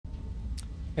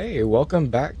Hey, welcome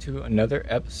back to another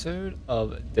episode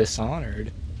of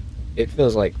Dishonored. It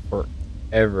feels like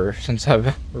forever since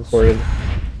I've recorded.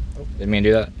 Oh, didn't mean to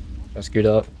do that. I screwed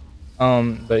up.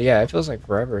 But yeah, it feels like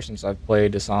forever since I've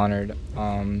played Dishonored.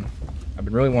 I've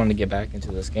been really wanting to get back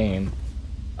into this game.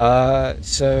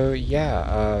 So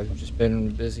yeah, I've just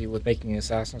been busy with making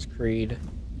Assassin's Creed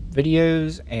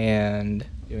videos and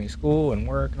doing school and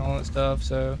work and all that stuff.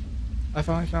 So I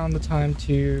finally found the time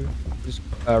to just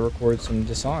record some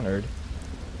Dishonored.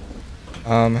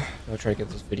 I'll try to get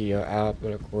this video out,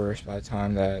 but of course, by the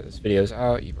time that this video is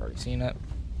out, you've already seen it.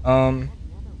 I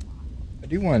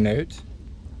do want to note,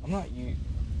 I'm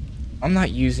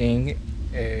not using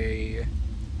a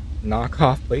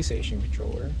knockoff PlayStation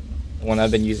controller, the one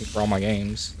I've been using for all my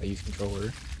games. I use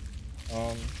controller.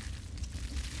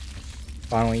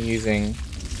 Finally using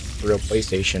a real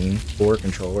PlayStation 4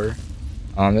 controller.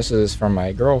 This is from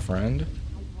my girlfriend.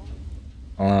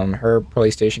 Her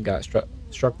PlayStation got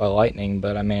struck by lightning,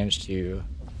 but I managed to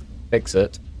fix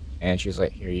it, and she's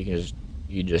like, "Here,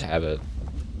 you just have it,"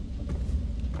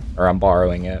 or I'm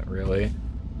borrowing it, really.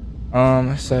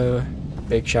 So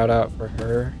big shout out for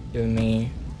her giving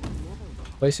me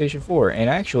PlayStation 4, and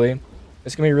actually,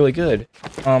 it's gonna be really good.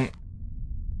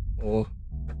 Well,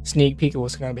 sneak peek of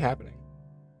what's gonna be happening.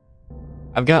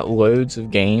 I've got loads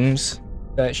of games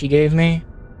that she gave me,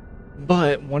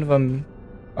 but one of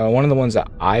the ones that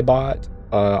I bought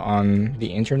on the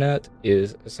internet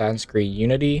is Assassin's Creed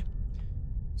Unity.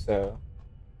 So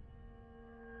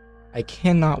I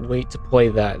cannot wait to play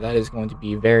that. That is going to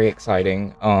be very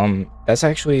exciting. That's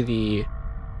actually the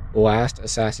last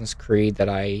Assassin's Creed that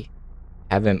I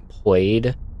haven't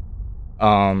played.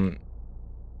 I've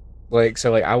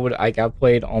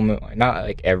played almost, not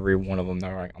like every one of them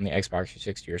that are like on the Xbox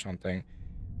 360 or something,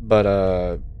 but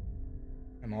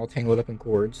I'm all tangled up in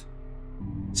cords.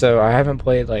 So I haven't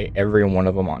played like every one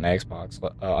of them on Xbox.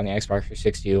 On the Xbox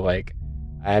 360, like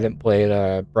I hadn't played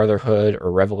Brotherhood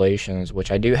or Revelations,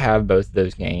 which I do have both of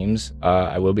those games.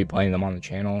 I will be playing them on the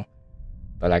channel,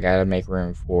 but I gotta make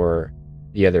room for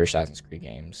the other Assassin's Creed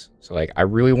games. So like I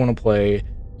really want to play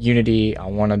Unity. I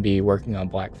want to be working on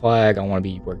Black Flag. I want to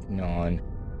be working on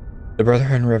the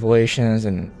Brotherhood and Revelations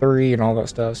and 3 and all that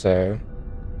stuff. So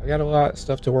I got a lot of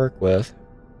stuff to work with.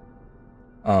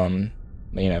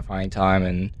 You know, finding time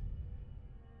and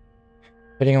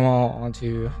putting them all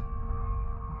onto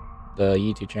the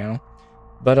YouTube channel.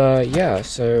 But yeah,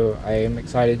 so I am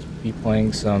excited to be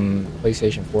playing some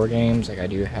PlayStation 4 games. Like I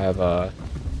do have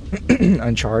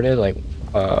Uncharted, like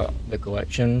the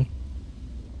collection.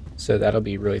 So that'll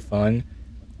be really fun.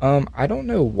 I don't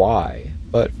know why,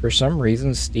 but for some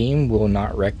reason Steam will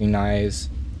not recognize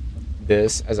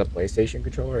this as a PlayStation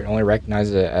controller. It only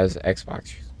recognizes it as an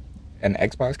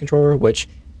Xbox controller, which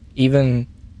even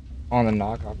on the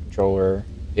knockoff controller,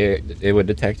 it would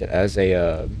detect it as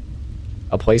a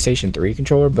PlayStation 3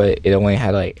 controller, but it only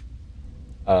had like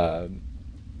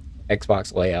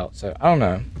Xbox layout. So I don't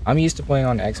know. I'm used to playing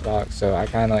on Xbox, so I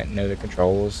kind of like know the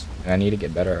controls, and I need to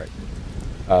get better at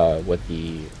with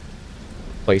the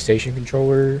PlayStation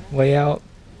controller layout.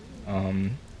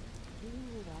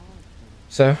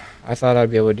 So I thought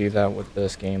I'd be able to do that with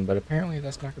this game, but apparently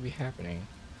that's not going to be happening.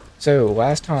 So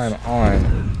last time on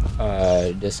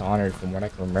Dishonored, from what I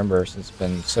can remember, since it's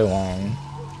been so long,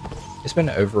 it's been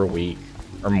over a week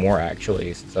or more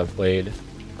actually since I've played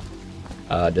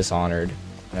Dishonored,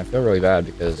 and I feel really bad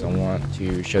because I want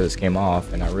to show this game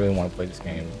off, and I really want to play this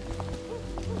game.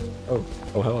 Oh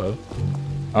hello.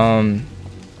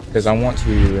 Because I want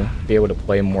to be able to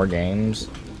play more games,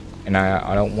 and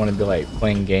I don't want to be like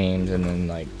playing games and then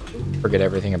like forget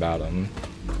everything about them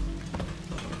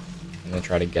and then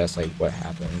try to guess like what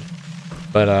happened.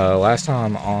 But last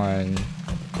time on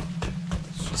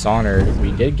Dishonored,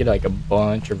 we did get like a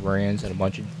bunch of runes and a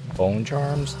bunch of bone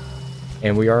charms,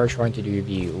 and we are trying to do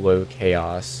the low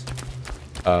chaos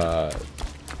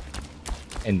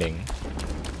ending.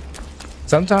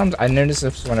 Sometimes I noticed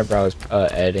this whenever I was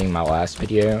editing my last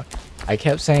video, I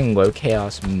kept saying low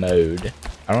chaos mode.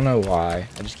 I don't know why.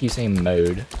 I just keep saying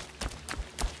mode.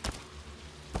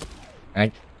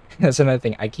 And that's another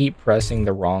thing. I keep pressing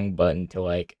the wrong button to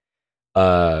like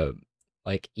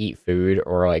eat food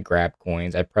or like grab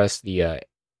coins. I press the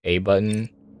A button.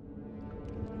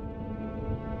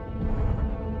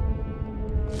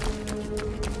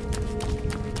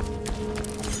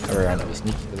 Alright, I'm gonna be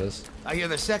sneaky for this. I hear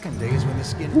the second day is when the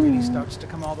skin really starts to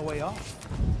come all the way off.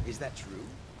 Is that true?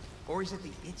 Or is it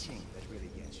the itching that really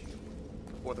gets you?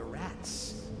 Or the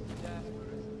rats?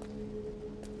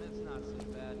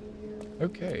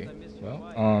 Okay, well,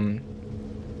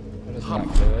 that is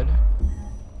not good.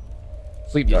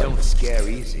 Sleep You dart. don't scare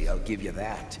easy, I'll give you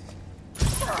that.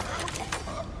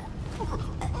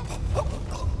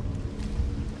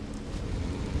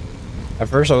 At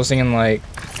first I was thinking like...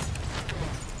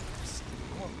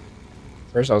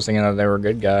 First I was thinking that they were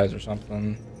good guys or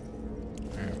something.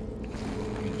 Alright.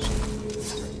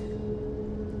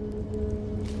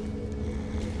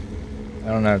 I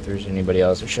don't know if there's anybody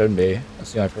else. There should be.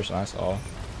 That's the only person I saw.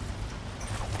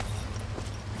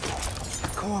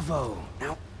 Corvo,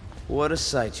 now, what a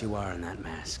sight you are in that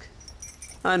mask.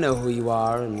 I know who you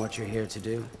are and what you're here to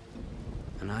do,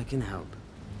 and I can help.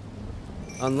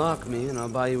 Unlock me and I'll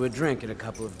buy you a drink in a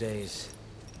couple of days.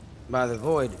 By the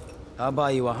Void, I'll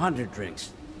buy you 100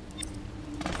 drinks.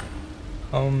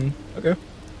 Okay.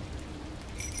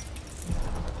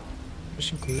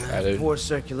 Mission clue added. Poor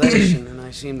circulation, and I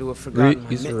seem to have forgotten my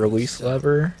Use the mittens, release so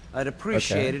lever. I'd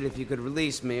appreciate it if you could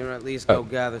release me, or at least go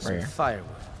gather some here. firewood.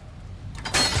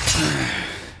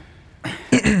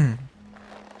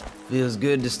 Feels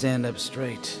good to stand up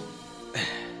straight.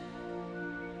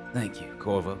 Thank you,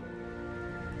 Corvo.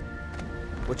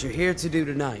 What you're here to do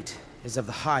tonight is of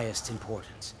the highest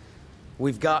importance.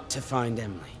 We've got to find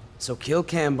Emily, so kill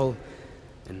Campbell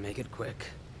and make it quick.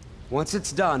 Once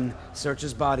it's done, search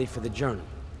his body for the journal,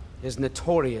 his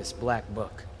notorious black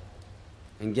book,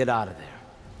 and get out of there.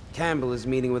 Campbell is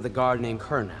meeting with a guard named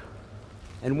Kernow,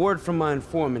 and word from my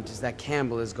informant is that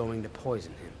Campbell is going to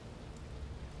poison him.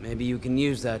 Maybe you can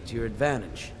use that to your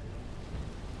advantage.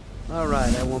 All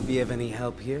right, I won't be of any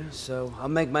help here, so I'll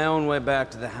make my own way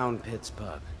back to the Hound Pits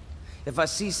pub. If I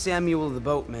see Samuel the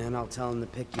boatman, I'll tell him to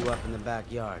pick you up in the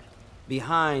backyard,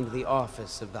 behind the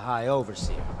office of the High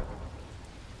Overseer.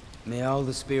 May all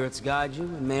the spirits guide you,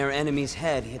 and may our enemy's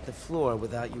head hit the floor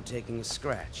without you taking a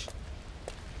scratch.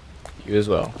 You as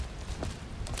well.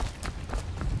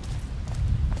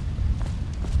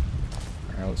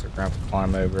 Alright, looks like we're gonna have to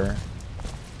climb over.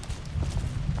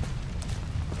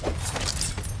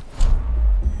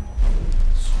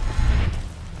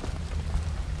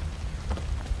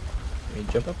 Can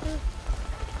we jump up there?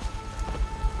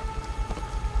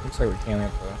 Looks like we can't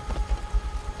have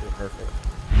to. Perfect.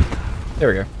 There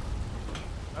we go.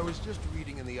 I was just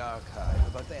reading in the archive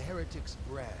about the Heretic's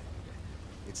brand.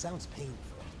 It sounds painful.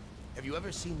 Have you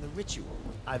ever seen the ritual?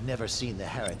 I've never seen the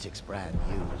Heretic's brand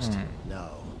used.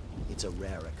 No, it's a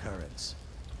rare occurrence.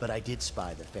 But I did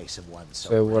spy the face of one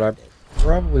So what I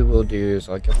probably will do is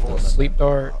like get the sleep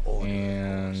dart,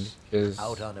 and is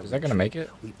that gonna make it?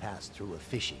 We passed through a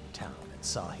fishing town and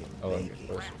saw him Oh, let me begging.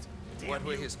 get closer. What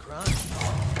were his crimes?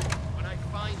 When I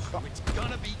find you, it's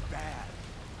gonna be bad.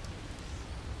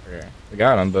 Okay, we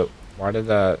got him, but why did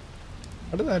that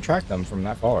attract them from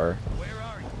that far? Where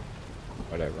are you?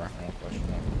 Whatever, I won't question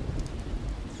that.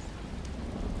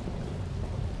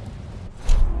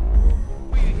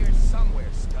 We're here somewhere,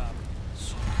 stop.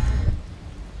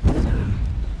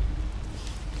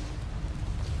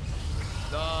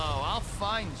 No, I'll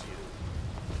find you.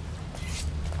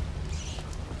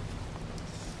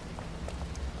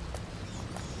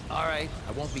 All right,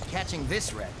 I won't be catching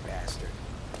this rat bastard.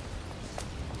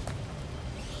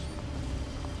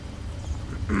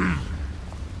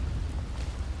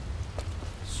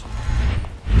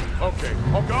 Okay,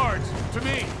 all guards, to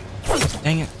me!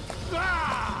 Dang it.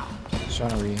 Just trying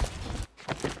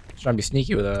to be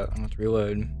sneaky with that. I'm gonna have to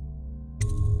reload.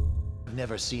 I've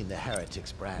never seen the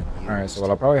Heretic's brand used. Alright, so what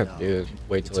I'll probably have to do is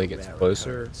wait It's till he a gets rare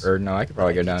closer. occurrence. Or no, I could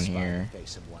probably go down spy the here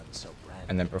face of one so brand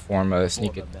and then perform a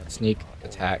sneak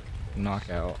attack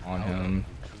knockout on him.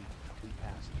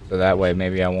 So that way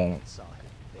maybe I won't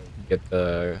get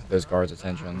those guards'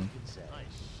 attention.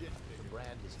 The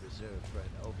brand is reserved for an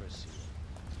overseer,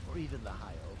 or even the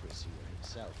High Overseer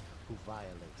himself, who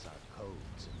violates our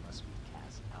codes and must be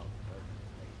cast out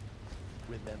permanently.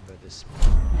 Remember this.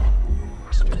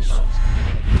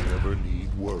 Never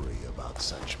need worry about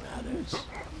such matters.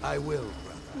 I will,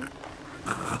 brother.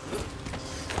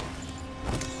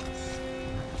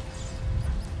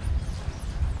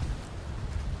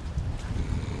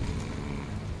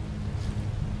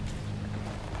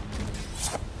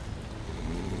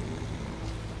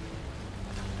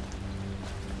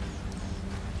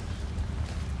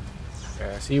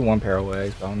 Okay, I see one pair of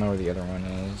legs, but I don't know where the other one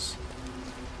is.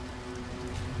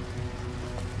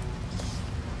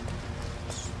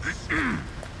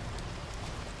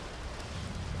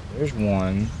 There's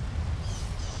one.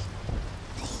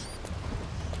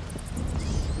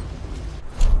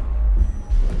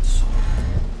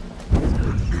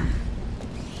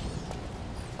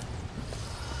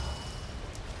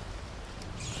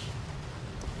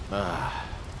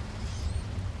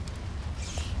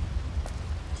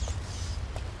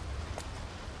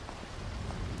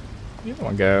 The other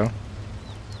one go.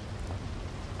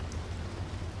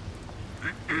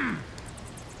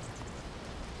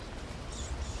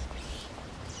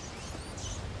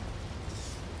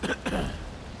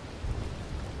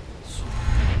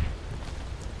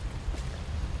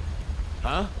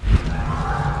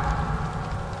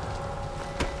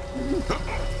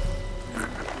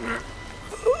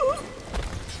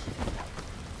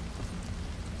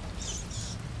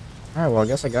 Alright, well, I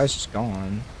guess that guy's just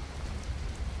gone.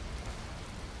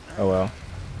 Oh well.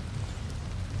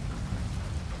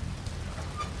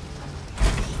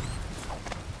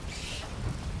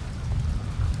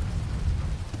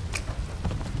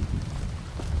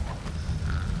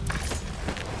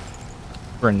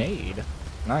 Grenade.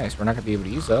 Nice, we're not gonna be able to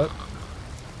use that.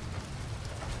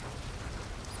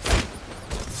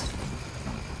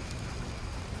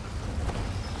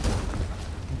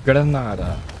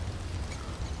 Granada.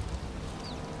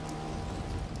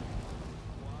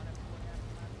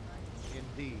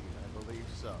 Indeed, I believe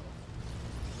so.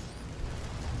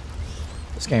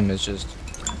 This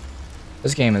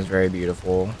game is very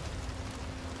beautiful.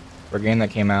 For a game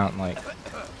that came out in like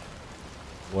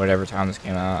whatever time this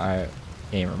came out, I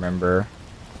can't even remember.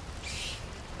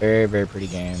 Very, very pretty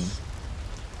game.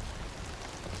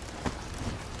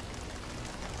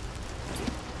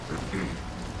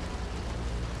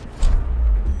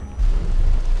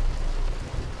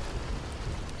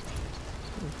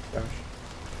 Gosh.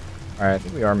 Alright, I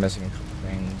think we are missing a couple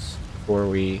things before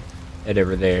we head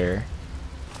over there.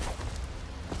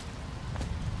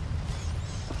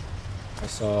 I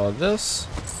saw this.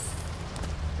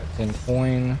 Got 10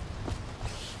 coin.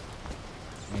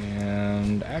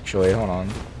 And actually, hold on.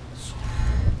 Oops,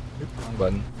 wrong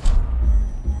button.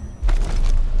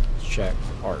 Let's check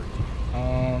art.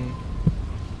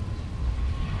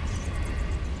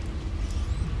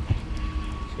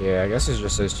 So yeah, I guess it's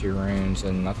just those 2 rooms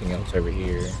and nothing else over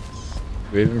here.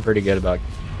 We've been pretty good about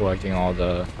collecting all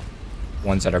the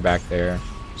ones that are back there,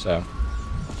 so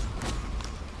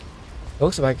it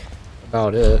looks like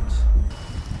about it.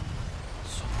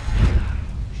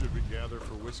 Should we gather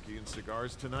for whiskey and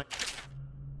cigars tonight?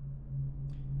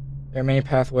 There are many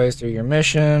pathways through your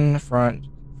mission: front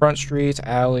streets,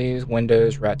 alleys,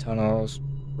 windows, rat tunnels,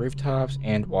 rooftops,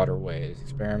 and waterways.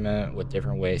 Experiment with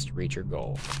different ways to reach your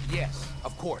goal. Yes,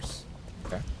 of course.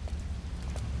 Okay.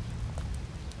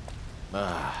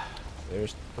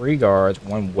 There's 3 guards,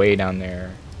 one way down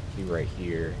there, 2 right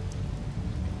here.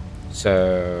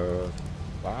 So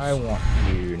I want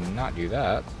to not do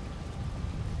that.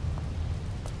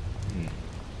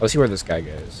 Let's see where this guy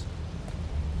goes.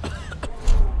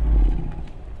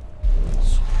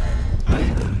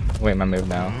 Right. Wait, my move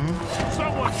now.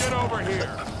 Someone get over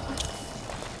here!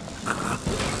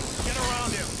 Get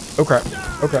around him! Oh crap.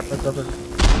 Oh crap. Oh crap. Oh crap.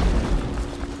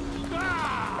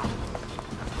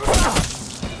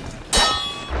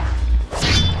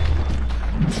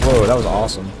 Whoa, that was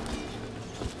awesome.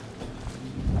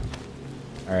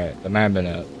 Alright, the man been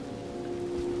up.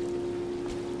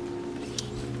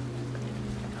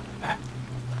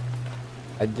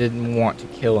 I didn't want to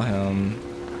kill him,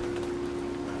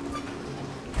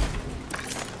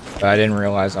 but I didn't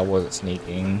realize I wasn't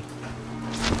sneaking.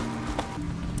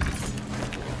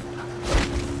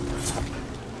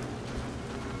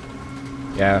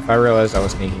 Yeah, if I realized I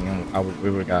was sneaking,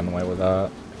 we would have gotten away with that.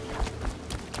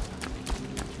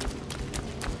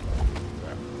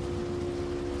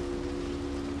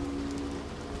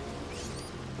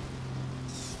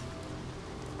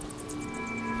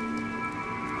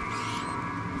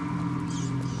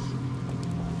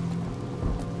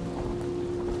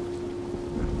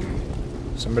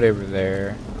 Somebody over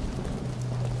there.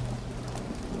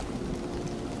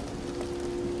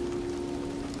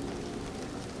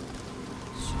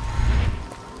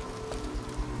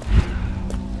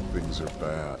 Things are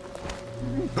bad.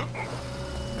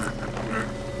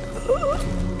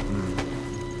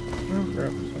 Oh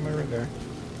crap, somebody right there.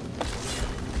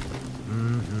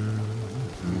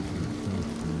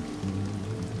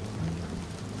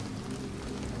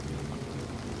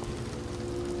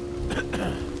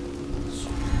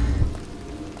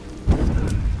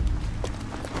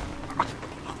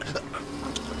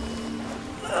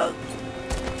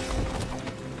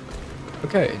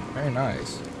 Okay, very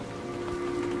nice.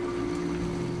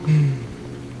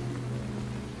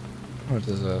 What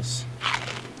is this?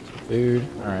 Some food?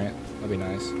 Alright, that'll be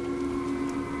nice.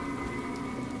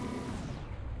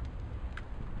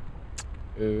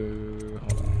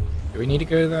 Hold on. Do we need to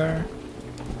go there?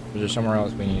 Or is there somewhere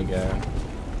else we need to go?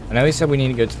 I know he said we need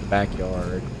to go to the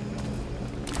backyard.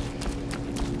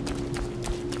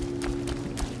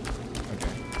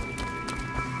 Okay.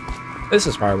 This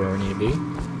is probably where we need to be.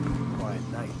 Quiet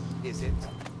night, is it?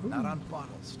 Not on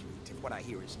Bottle Street, if what I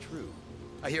hear is true.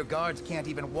 I hear guards can't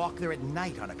even walk there at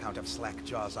night on account of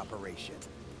Slackjaw's operation.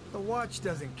 The watch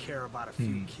doesn't care about a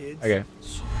few kids. Okay.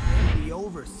 The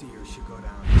overseer should go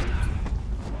down.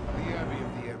 The Abbey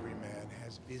of the Everyman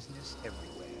has business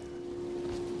everywhere.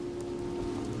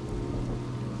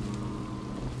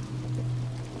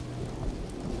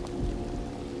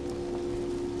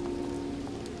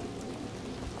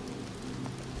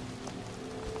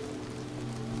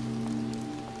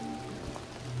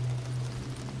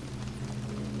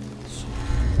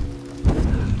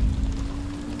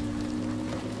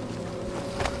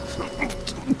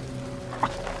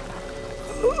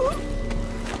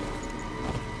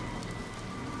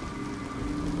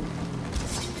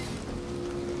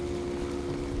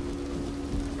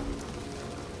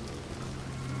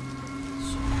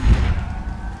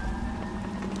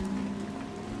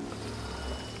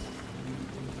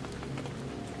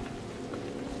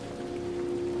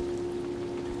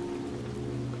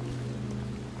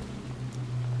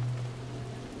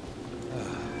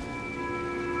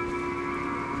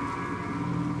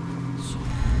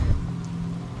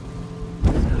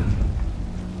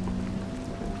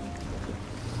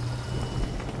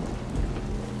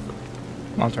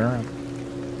 Come on, turn around.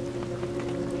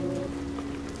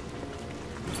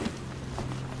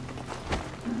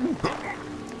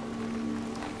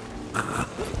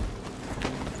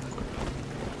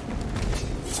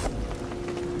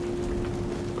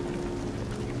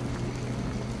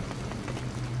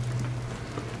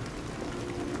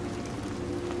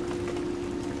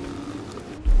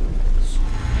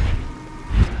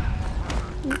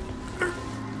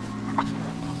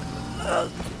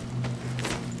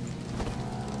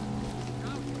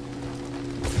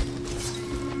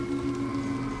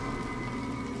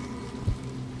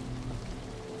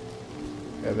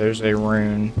 Yeah, there's a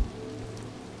rune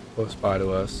close by to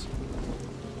us.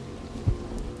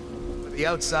 But the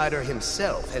outsider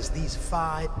himself has these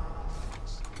 5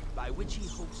 by which he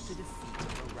hopes to defeat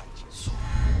the righteous.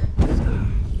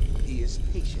 He is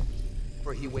patient,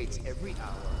 for he waits every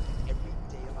hour, every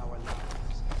day of our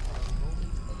lives. For a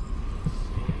moment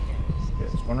of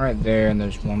peace. There's one right there, and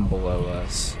there's one below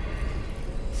us.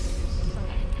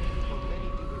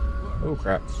 Oh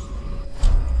crap.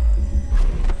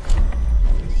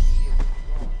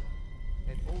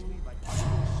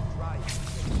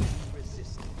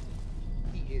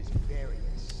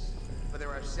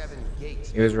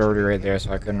 He was already right there,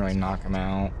 so I couldn't really knock him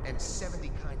out. And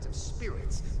 70 kinds of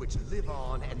spirits which live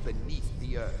on and beneath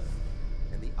the earth.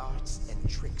 And the arts and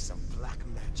tricks of black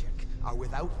magic are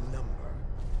without number.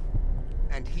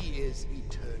 And he is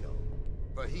eternal,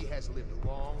 for he has lived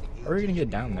long. How are we gonna get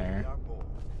down there?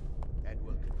 And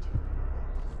will continue.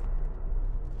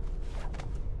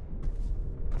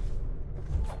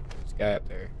 This guy up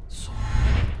there.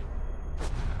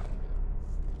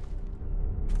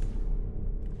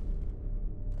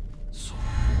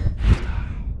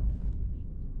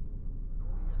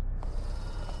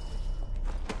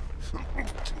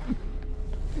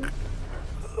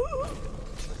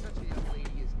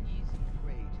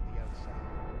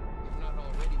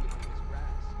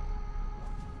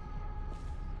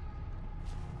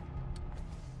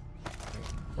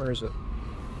 Where is it?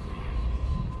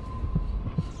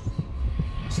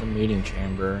 It's the meeting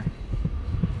chamber.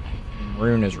 And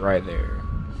rune is right there.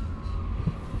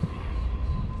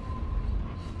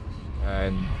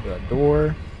 And the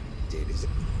door.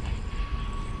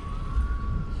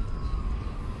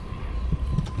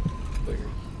 Clear.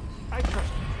 I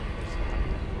trust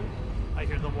you. I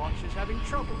hear the watch is having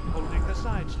trouble holding the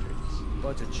side streets.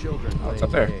 Bunch of children Oh, it's playing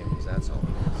up there. games, that's all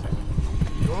I'm gonna say.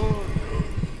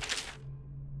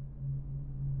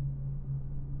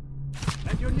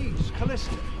 And your niece,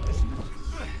 Callista, isn't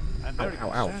it? I'm very Ow,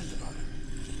 ow, ow. concerned about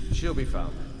her. She'll be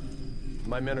found.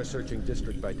 My men are searching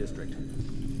district by district.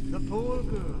 The poor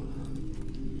girl.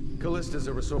 Callista's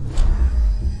a resource.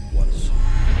 Once.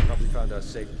 Probably found a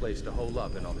safe place to hole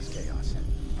up in all this chaos.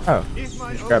 Oh, If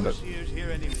my just grab it. overseers hear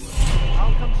any word,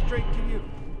 I'll come straight to you.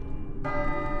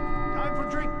 Time for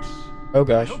drinks. Oh I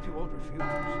gosh. hope you won't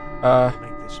refuse.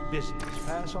 Make this business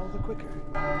pass all the quicker.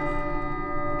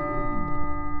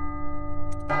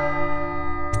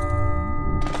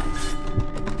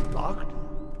 Locked?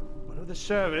 One of the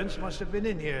servants must have been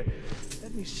in here.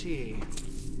 Let me see.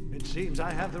 It seems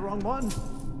I have the wrong one.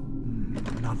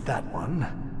 Not that one.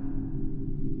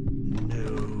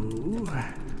 No.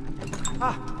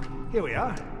 Ah, here we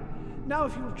are. Now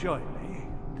if you'll join me.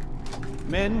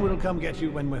 Men will come get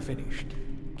you when we're finished.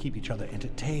 Keep each other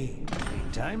entertained in the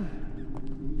meantime.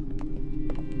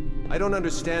 I don't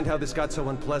understand how this got so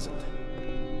unpleasant.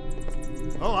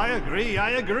 Oh, I agree,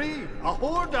 I agree. A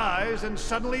whore dies and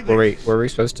suddenly this. Were we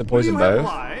supposed to Will poison you have both?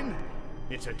 wine?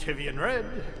 It's a Tivian red.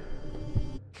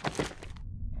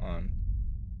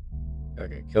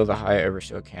 Okay, kill the High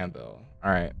Overseer Campbell.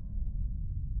 Alright.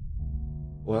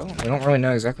 Well, we don't really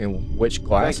know exactly which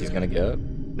class he's gonna get.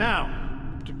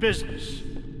 Now, to business.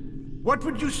 What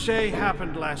would you say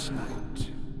happened last night?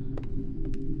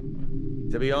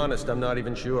 To be honest, I'm not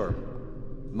even sure.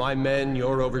 My men,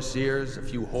 your overseers, a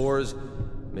few whores,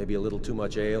 maybe a little too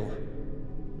much ale.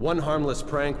 One harmless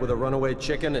prank with a runaway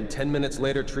chicken, and 10 minutes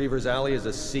later, Trevor's Alley is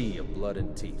a sea of blood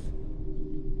and teeth.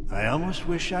 I almost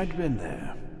wish I'd been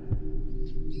there.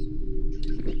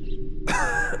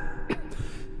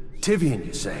 Tivian,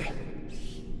 you say?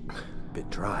 Bit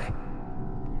dry.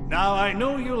 Now, I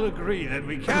know you'll agree that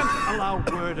we can't allow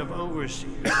word of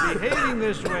overseers behaving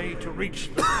this way to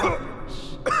reach the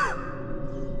province.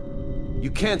 You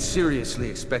can't seriously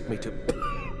expect me to...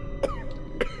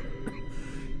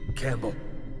 Campbell,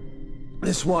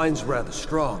 this wine's rather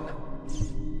strong.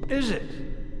 Is it?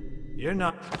 You're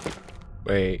not...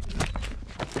 Wait.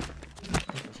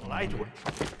 lightweight.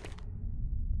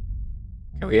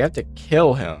 Okay, we have to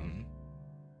kill him.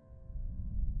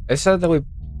 They said that we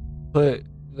put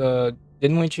the...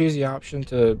 Didn't we choose the option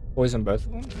to poison both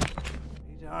of them?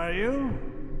 Are you?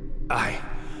 I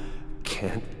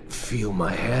can't feel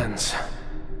my hands.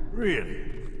 Really?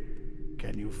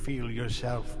 Can you feel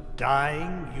yourself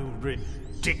dying, you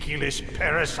ridiculous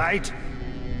parasite?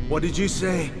 What did you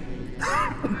say?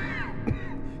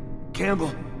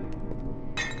 Campbell.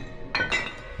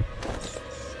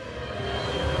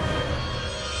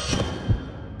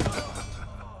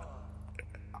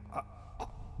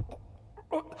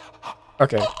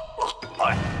 Okay.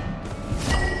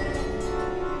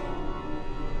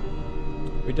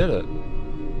 We did it.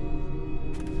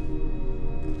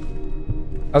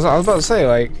 I was about to say,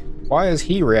 like, why is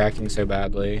he reacting so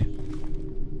badly?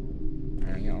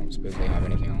 You don't suppose they have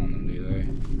anything on them, do they?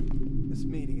 This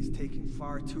meeting is taking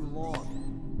far too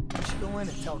long. We should go in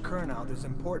and tell Kernow there's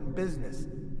important business.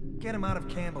 Get him out of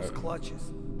Campbell's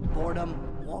clutches.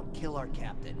 Boredom won't kill our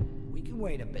captain. We can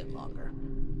wait a bit longer.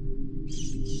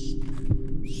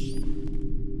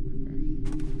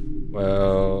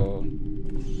 Well,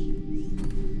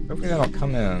 hopefully they don't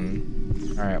come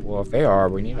in. Alright, well, if they are,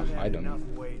 we need to hide them. Enough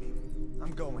waiting.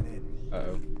 I'm going in.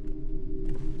 Uh-oh.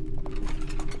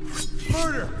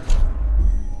 Murder!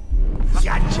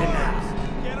 Gotcha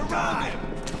now! Get around him!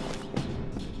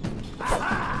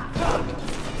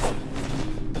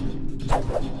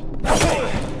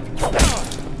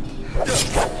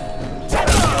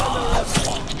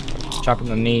 Chop him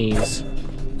the knees.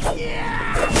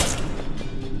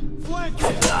 Flank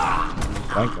him!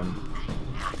 Flank him.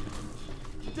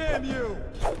 Damn you!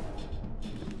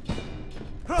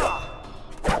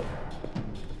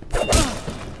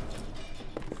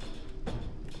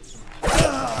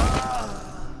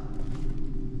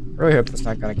 Really hope that's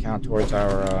not going to count towards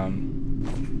our, I mean,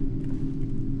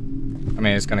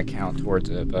 it's going to count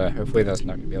towards it, but hopefully that's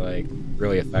not going to be, like,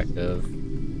 really effective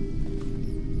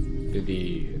to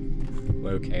the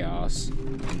low chaos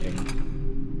ending.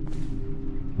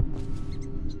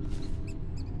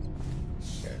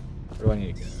 Okay, where do I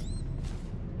need to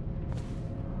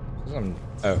go?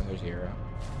 Oh, there's the arrow.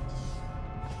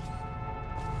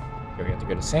 Okay, we have to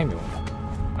go to Samuel.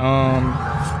 Dang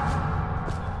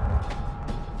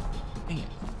it.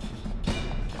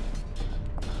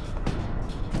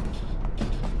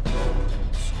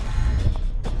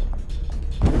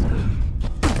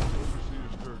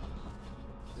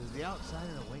 Is the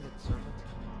outsider a winged servant?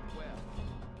 Well,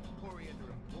 Coriander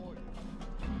implored him.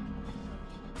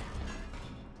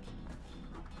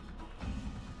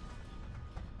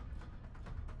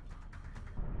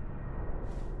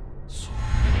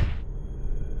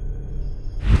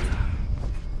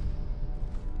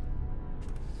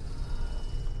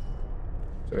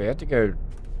 So we have to go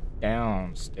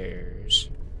downstairs.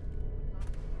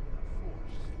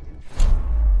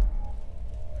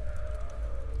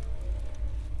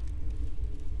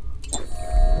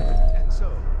 And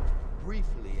so,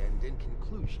 briefly and in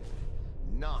conclusion,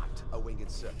 not a winged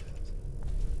serpent.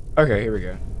 Okay, here we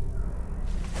go.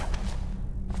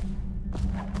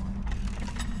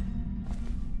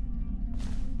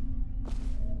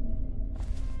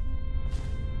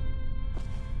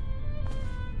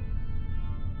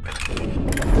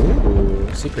 Ooh,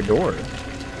 secret door.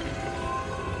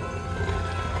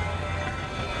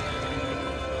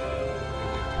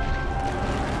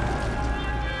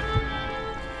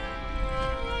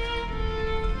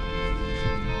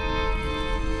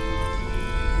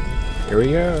 Here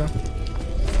we go.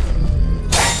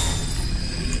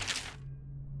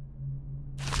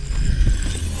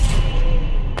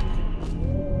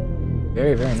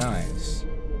 Very, very nice.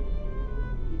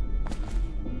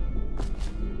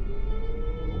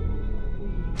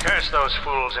 Curse those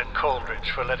fools at Coldridge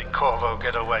for letting Corvo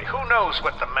get away. Who knows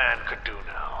what the man could do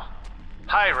now?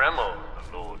 Hiram, or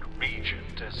the Lord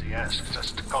Regent, as he asks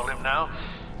us to call him now,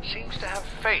 seems to have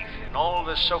faith in all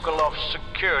the Sokolov's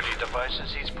security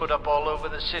devices he's put up all over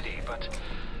the city, but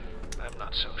I'm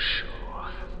not so sure.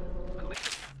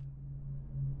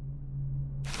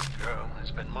 The girl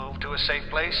has been moved to a safe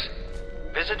place.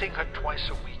 Visiting her twice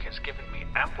a week has given me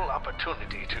ample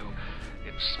opportunity to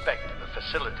inspect the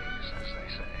facilities, as they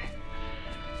say.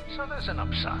 So there's an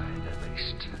upside, at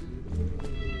least.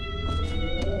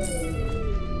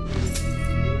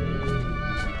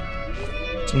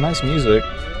 Some nice music.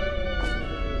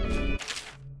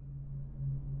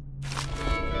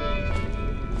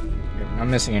 We're not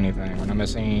missing anything. We're not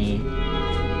missing any...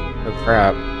 Oh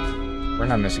crap. We're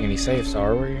not missing any safes,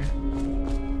 are we?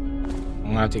 I'm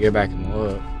gonna have to go back and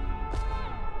look.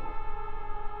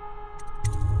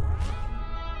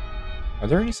 Are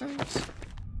there any safes?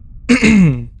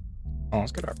 Oh,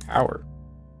 let's get our power.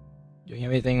 Do we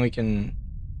have anything we can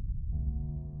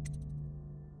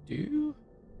do?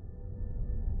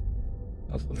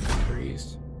 Health limit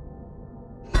increased.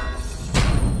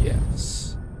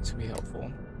 Yes, this will be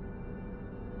helpful.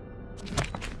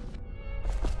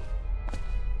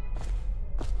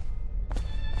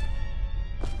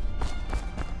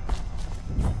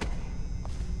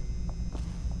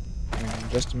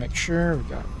 And just to make sure, we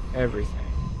got everything.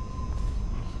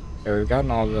 Okay, we've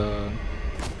gotten all the.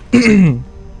 Okay,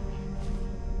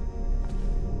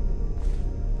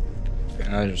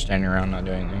 now they're just standing around not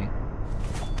doing anything.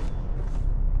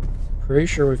 Pretty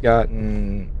sure we've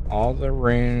gotten all the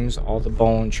runes, all the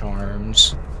bone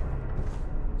charms.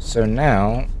 So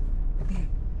now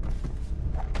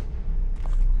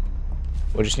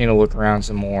we'll just need to look around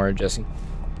some more just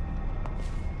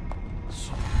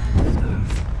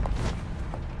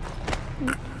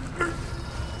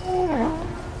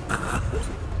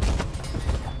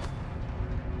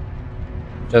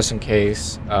in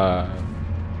case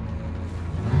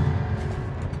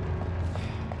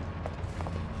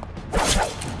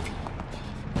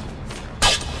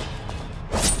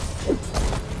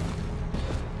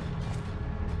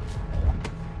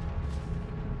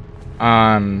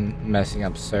I'm messing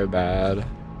up so bad.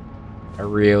 I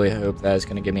really hope that's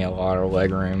gonna give me a lot of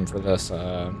leg room for this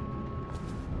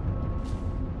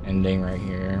ending right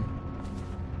here.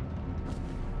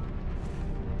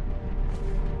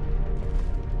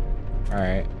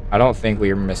 Alright, I don't think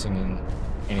we are missing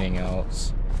anything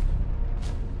else.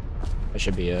 That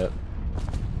should be it.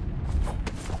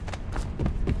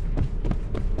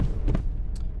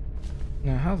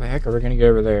 Now, how the heck are we gonna get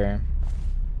over there?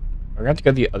 We're gonna have to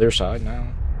go to the other side now.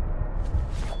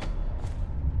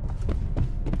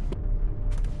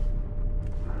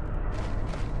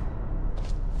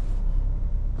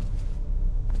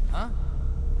 Huh?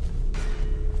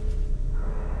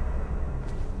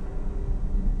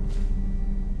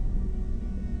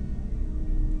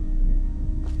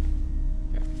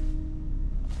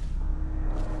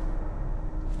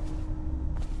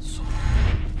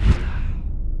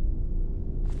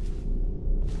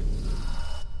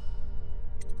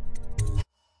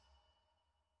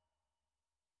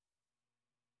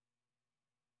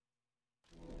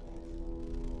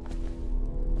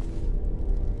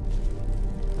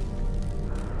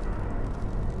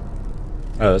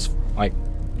 Oh, there's like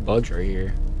bugs right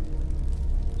here.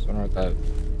 So I wonder what that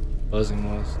buzzing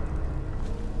was.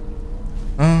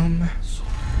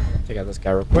 Take out this guy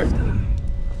real quick.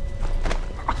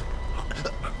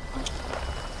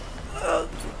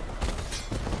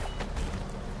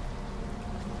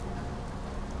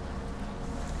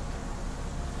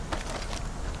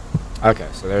 Okay,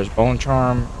 so there's bone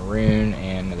charm, rune,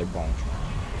 and another bone charm.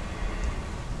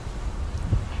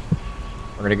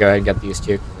 We're gonna go ahead and get these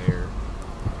two because they're.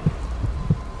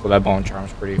 Well, that bone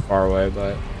charm's pretty far away,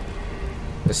 but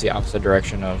it's the opposite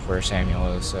direction of where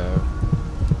Samuel is, so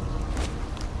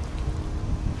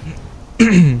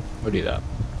we'll do that.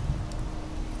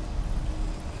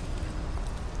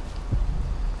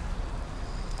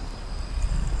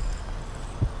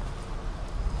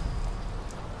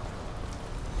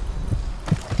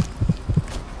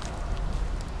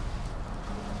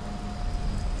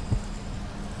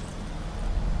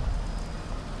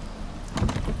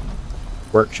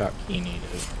 Workshop key needed.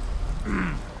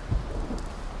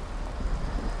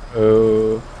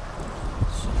 Oh.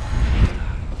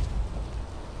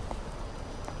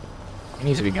 He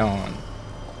needs to be gone.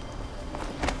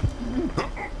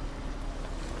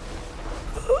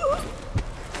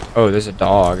 Oh, there's a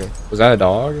dog. Was that a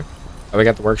dog? Oh, we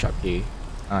got the workshop key.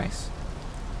 Nice.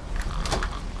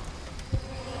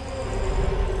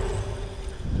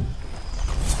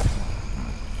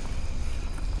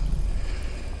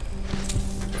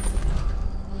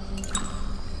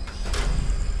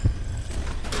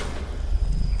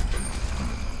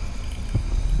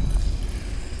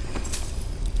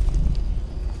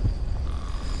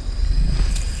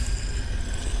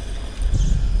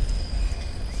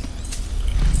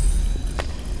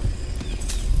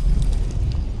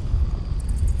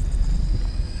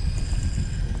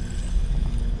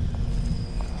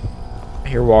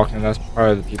 here walking. That's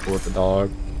probably the people with the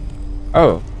dog.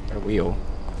 Oh, got a wheel.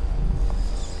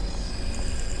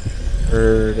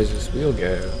 Where does this wheel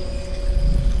go?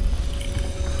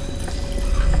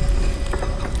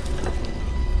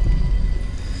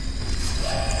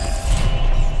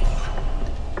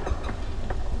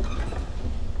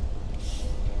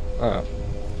 Oh.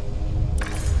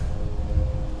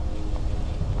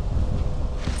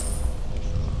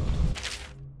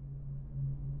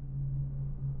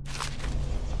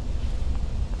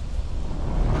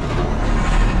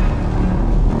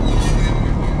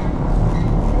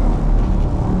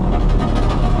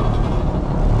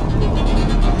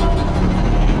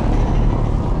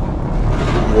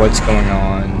 What's going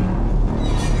on?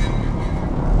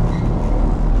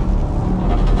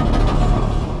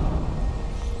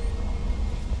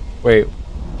 Wait.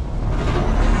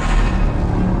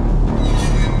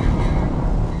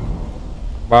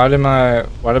 Why did my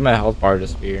health bar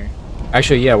disappear?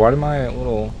 Actually, yeah, why did my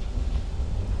little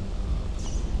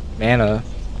mana,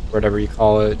 whatever you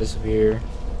call it, disappear?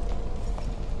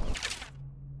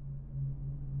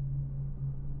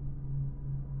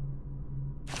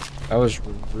 That was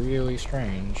really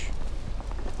strange.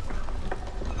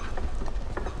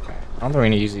 I don't think we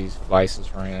need to use these devices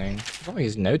for anything. There's all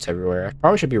these notes everywhere. I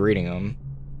probably should be reading them.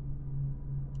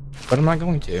 But I'm not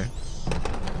going to.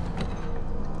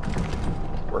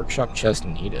 Workshop chest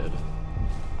needed.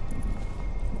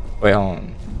 Wait, hold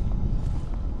on.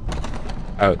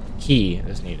 Oh, key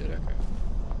is needed, okay.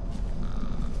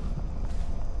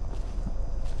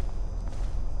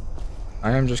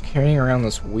 I am just carrying around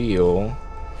this wheel.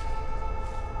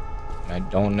 I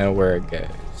don't know where it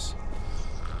goes.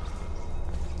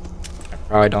 I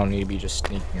probably don't need to be just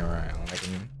sneaking around. I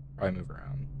can probably move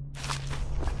around.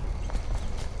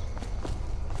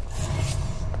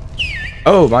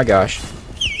 Oh my gosh.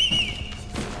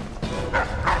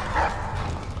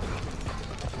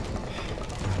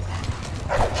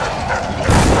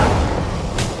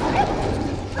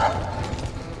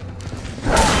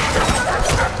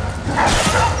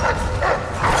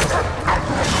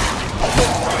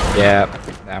 Yeah,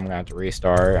 I'm gonna have to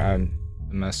restart. I'm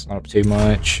messing up too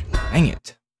much. Dang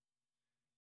it.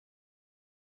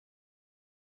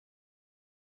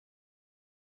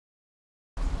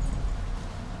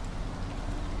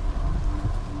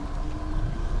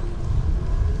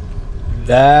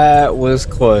 That was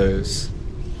close.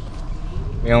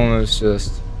 We almost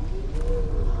just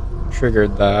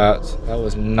triggered that. That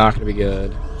was not gonna be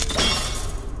good.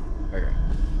 Okay.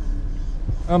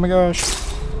 Oh my gosh.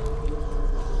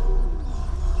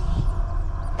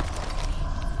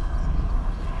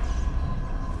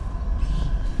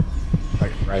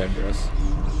 Right address.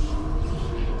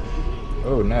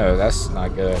 Oh no, that's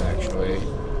not good actually.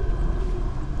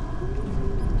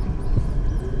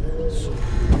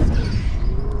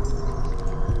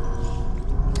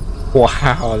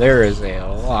 Wow, there is a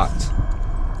lot.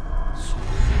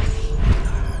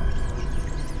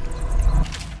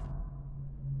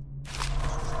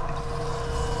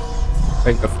 It's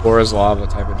like the floor is lava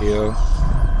type of deal.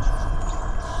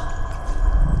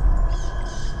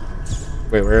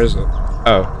 Wait, where is it?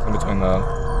 Oh, in between the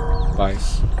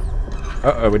device.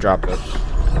 Uh-oh, we dropped it.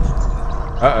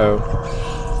 Uh-oh.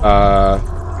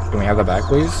 Can we have that back,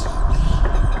 please?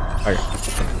 Okay.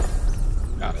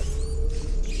 Got it.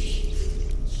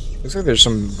 Looks like there's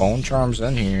some bone charms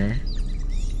in here.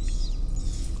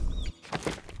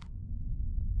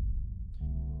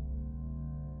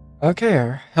 Okay,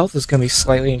 our health is gonna be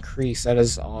slightly increased. That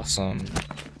is awesome.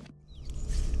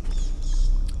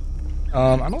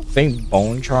 I don't think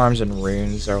bone charms and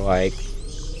runes are like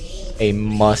a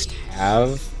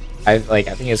must-have. I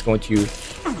think it's going to.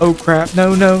 Oh crap!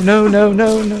 No! No! No! No!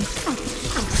 No! No! I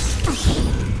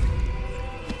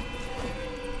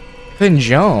couldn't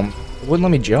jump. It wouldn't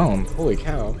let me jump. Holy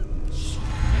cow!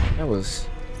 That was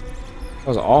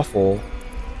awful.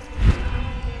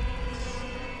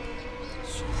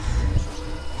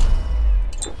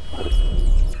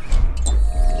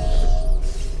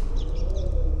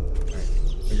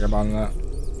 Grab on that.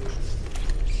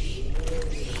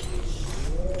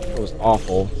 That was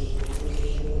awful.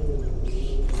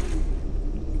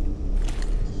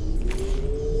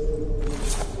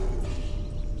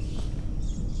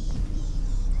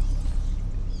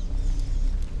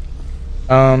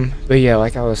 But yeah,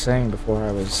 like I was saying before,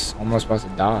 I was almost about to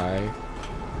die.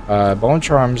 Bone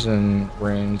charms and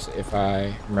runes, if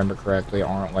I remember correctly,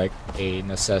 aren't like a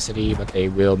necessity, but they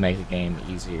will make the game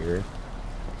easier.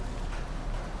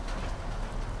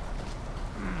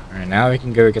 Alright, now we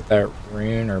can go get that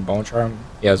rune or bone charm.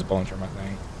 Yeah, it's a bone charm, I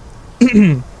think.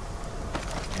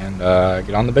 And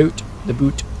get on the boat.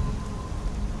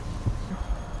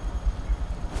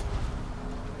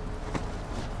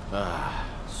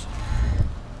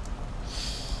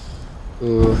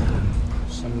 Ooh,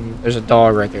 there's a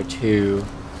dog right there too.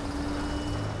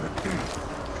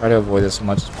 Try to avoid this as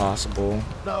much as possible.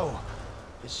 No,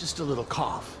 it's just a little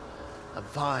cough. I'm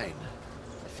fine.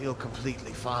 I feel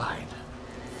completely fine.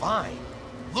 Fine.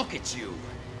 Look at you.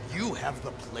 You have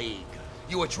the plague.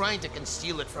 You are trying to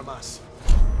conceal it from us.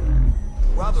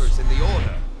 Brothers in the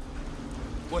Order.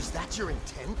 Was that your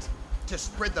intent? To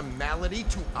spread the malady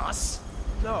to us?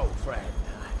 No, friend.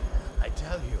 I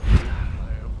tell you,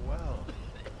 I am well.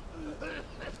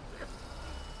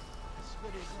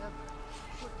 Spit is ever.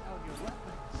 Put down your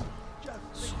weapons. Just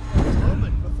think for a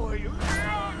moment before you...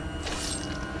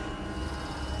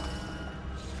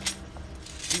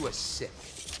 He was sick.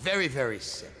 Very, very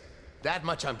sick. That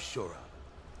much I'm sure of.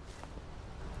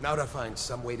 Now to find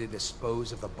some way to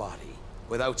dispose of the body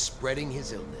without spreading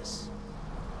his illness.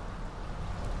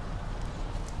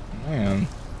 Man.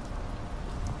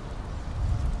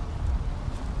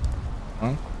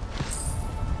 Huh?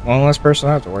 One less person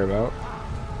I have to worry about.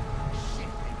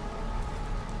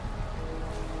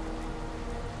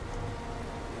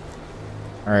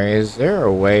 Alright, is there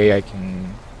a way I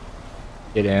can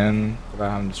get in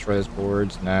without having to destroy those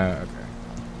boards? No, okay.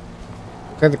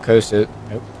 Look at the coast. Nope,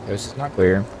 the coast is not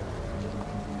clear.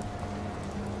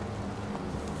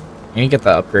 I need to get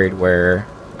the upgrade where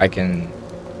I can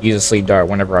use a sleep dart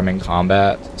whenever I'm in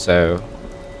combat, so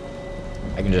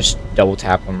I can just double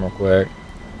tap them real quick.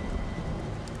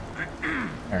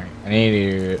 Alright, I need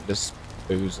to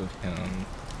dispose of him.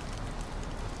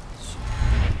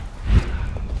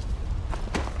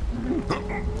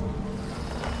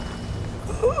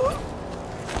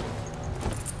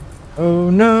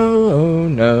 Oh no, oh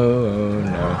no, oh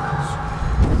no.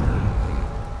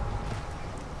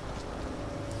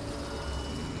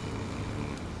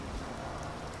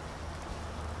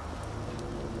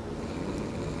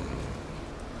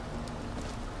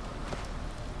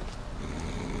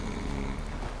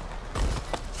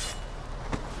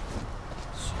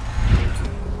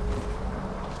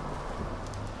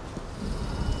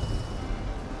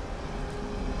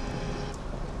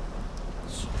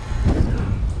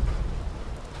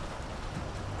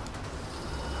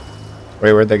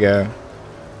 Wait, where'd they go?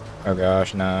 Oh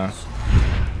gosh, no.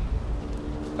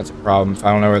 That's a problem if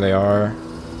I don't know where they are.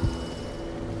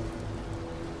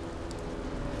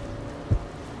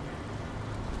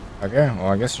 Okay, well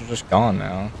I guess they're just gone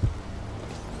now.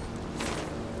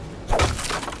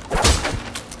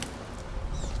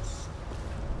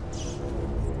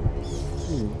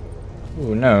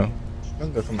 Ooh, no.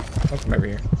 Don't come over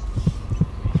here.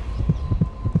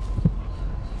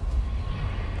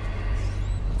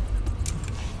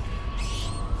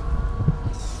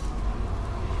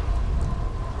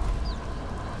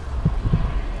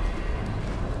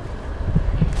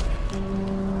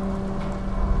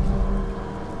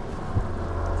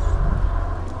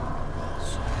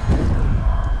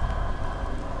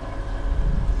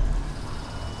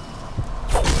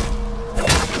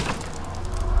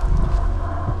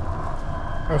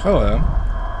 Oh, hello.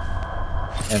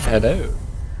 And hello.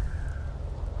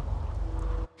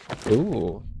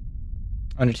 Ooh.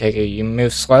 Undertaker, you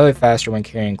move slightly faster when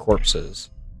carrying corpses.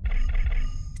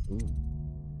 Ooh.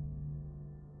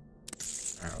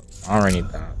 Alright, I already need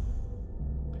that.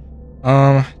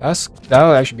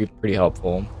 That'll actually be pretty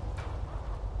helpful.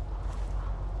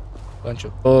 Bunch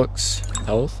of books,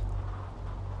 health.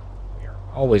 We are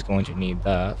always going to need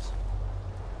that.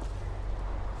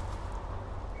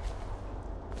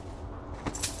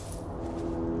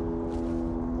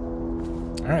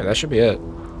 Alright, that should be it.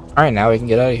 Alright, now we can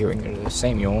get out of here. We can go to the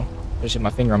Samuel. Just hit my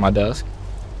finger on my desk.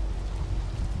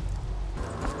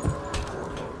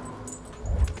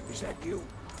 Is that you?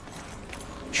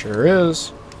 Sure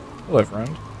is. Hello,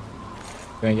 friend.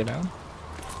 Can we get down?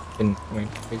 Can we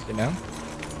please get down?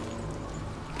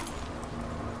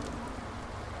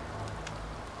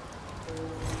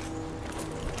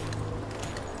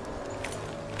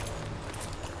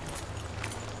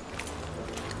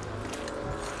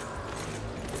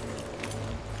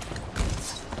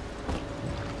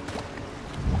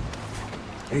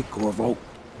 Hey, Corvo.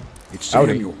 It's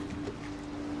Howdy. Samuel.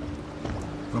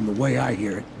 From the way I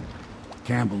hear it,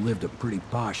 Campbell lived a pretty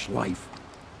posh life.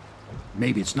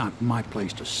 Maybe it's not my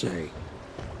place to say,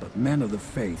 but men of the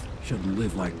faith shouldn't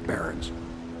live like barons.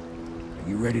 Are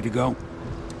you ready to go?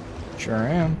 Sure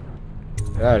am.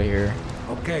 Get out of here.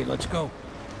 Okay, let's go.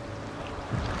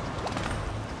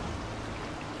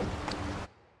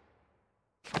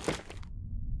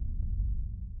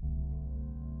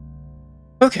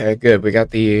 Okay, good. We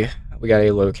got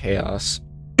a low chaos.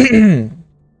 We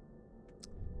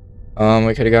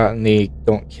could have gotten the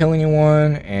don't kill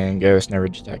anyone and ghost never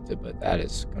detected, but that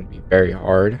is going to be very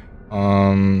hard.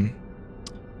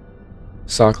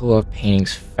 Sokolov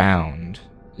paintings found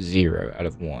 0 out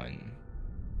of 1.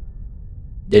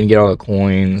 Didn't get all the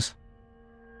coins.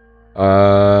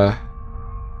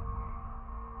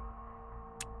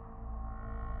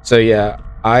 So yeah,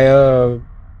 I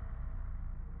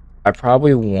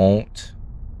probably won't.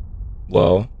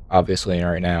 Well, obviously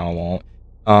right now I won't.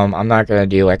 I'm not gonna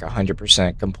do like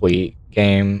 100% complete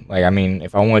game. Like, I mean,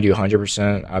 if I want to do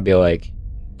 100%, I'd be like,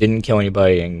 didn't kill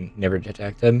anybody and never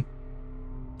detected.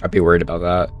 I'd be worried about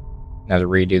that. And have to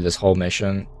redo this whole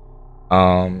mission.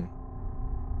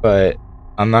 But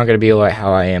I'm not gonna be like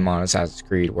how I am on Assassin's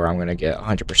Creed, where I'm gonna get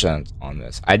 100% on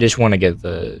this. I just want to get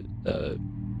the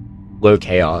low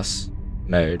chaos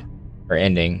mode or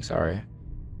ending. Sorry.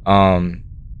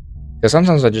 Because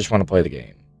sometimes I just want to play the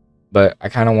game, but I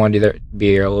kind of want to do that,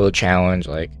 be a little challenge.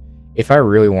 Like, if I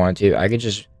really wanted to, I could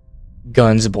just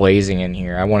guns blazing in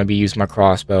here. I want to be using my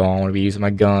crossbow. I want to be using my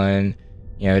gun.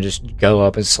 You know, just go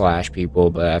up and slash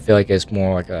people. But I feel like it's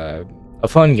more like a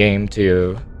fun game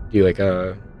to do, like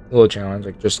a little challenge,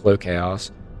 like just low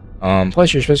chaos.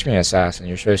 Plus, you're supposed to be an assassin.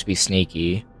 You're supposed to be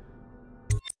sneaky.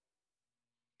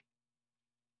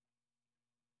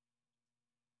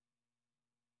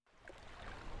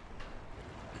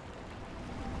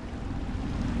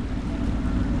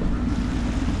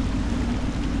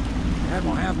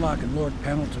 Admiral Havelock and Lord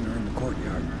Pendleton are in the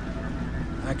courtyard.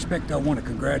 I expect they'll want to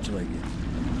congratulate you.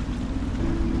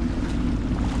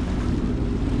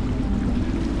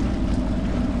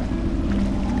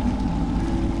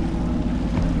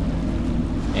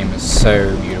 Game is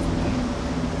so beautiful.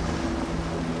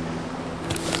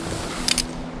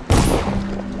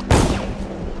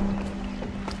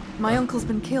 My uncle's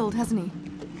been killed, hasn't he?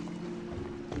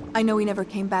 I know he never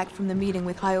came back from the meeting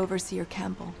with High Overseer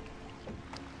Campbell.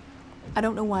 I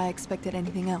don't know why I expected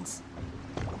anything else.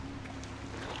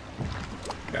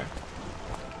 Okay.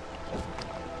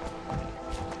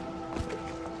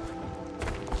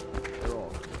 They're all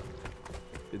clear.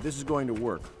 If this is going to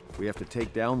work, we have to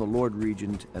take down the Lord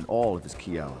Regent and all of his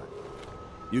key allies.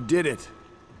 You did it!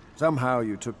 Somehow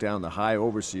you took down the High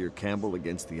Overseer Campbell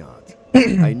against the odds.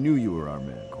 I knew you were our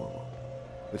man, Corvo.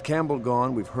 With Campbell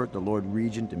gone, we've hurt the Lord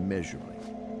Regent immeasurably.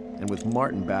 And with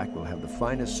Martin back, we'll have the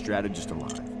finest strategist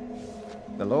alive.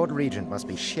 The Lord Regent must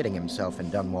be shitting himself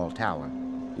in Dunwall Tower.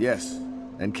 Yes,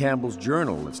 and Campbell's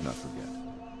journal, let's not forget.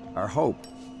 Our hope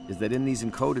is that in these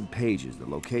encoded pages, the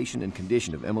location and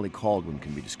condition of Emily Kaldwin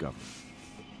can be discovered.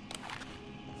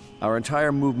 Our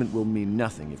entire movement will mean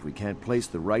nothing if we can't place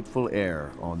the rightful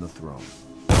heir on the throne.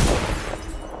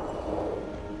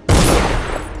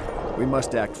 We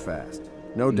must act fast.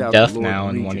 No doubt Death the Lord now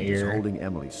in one Regent is ear. holding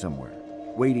Emily somewhere,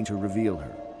 waiting to reveal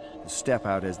her, to step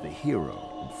out as the hero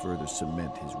and further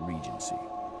cement his regency.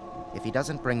 If he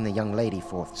doesn't bring the young lady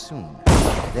forth soon,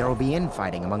 there will be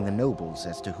infighting among the nobles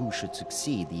as to who should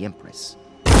succeed the Empress.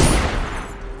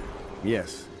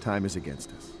 Yes, time is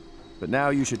against us. But now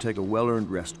you should take a well-earned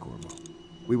rest, Corvo.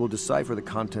 We will decipher the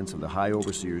contents of the High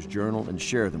Overseer's journal and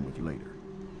share them with you later.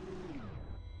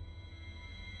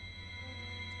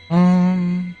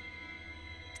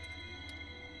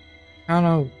 Kind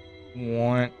of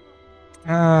want...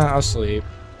 I'll sleep.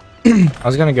 I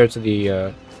was gonna go to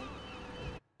the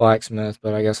blacksmith,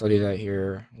 but I guess I'll do that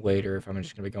here later if I'm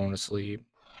just gonna be going to sleep.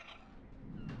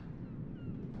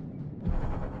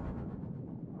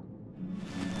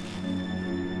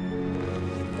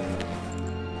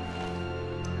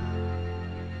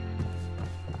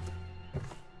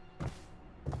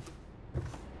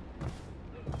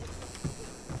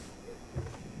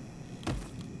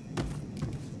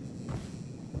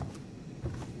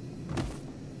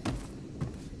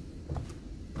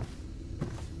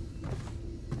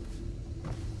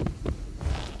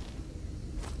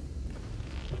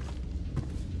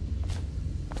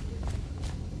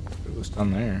 What's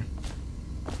down there?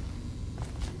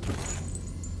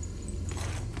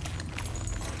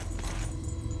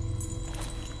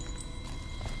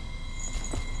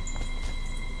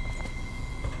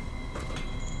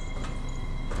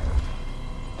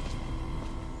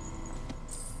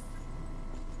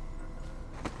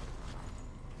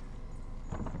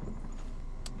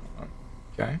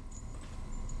 Okay.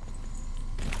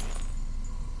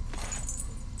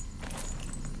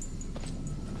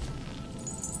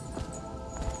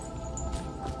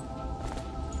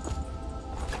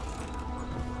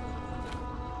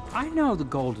 I know the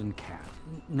Golden Cat,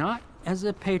 not as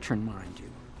a patron, mind you.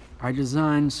 I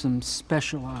designed some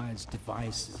specialized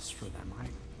devices for them. I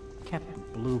kept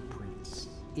blueprints,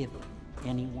 if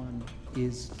anyone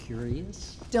is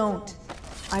curious. Don't.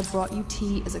 I brought you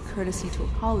tea as a courtesy to a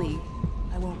colleague.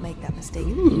 I won't make that mistake.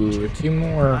 Ooh, 2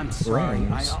 more I'm sorry,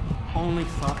 rings. only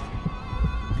thought...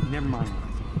 Never mind.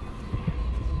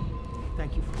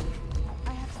 Thank you for...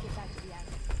 I have to get back to the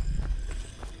attic.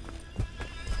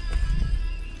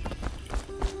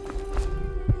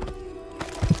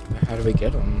 How do we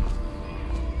get them?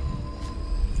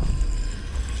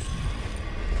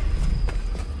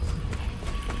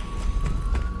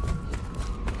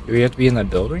 Do we have to be in that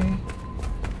building?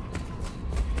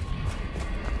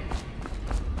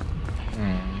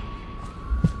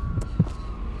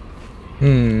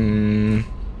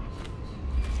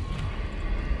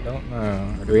 Don't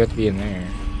know. Or do we have to be in there?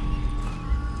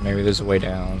 Maybe there's a way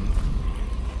down.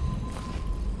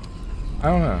 I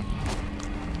don't know.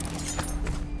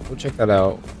 We'll check that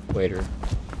out later.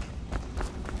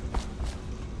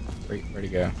 Where'd he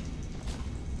go?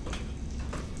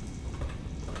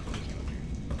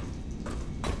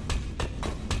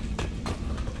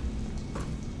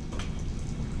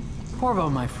 Corvo,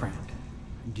 my friend,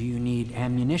 do you need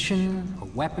ammunition or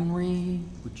weaponry?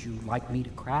 Would you like me to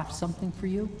craft something for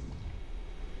you?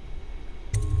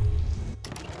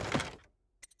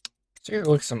 So here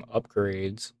look some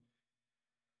upgrades.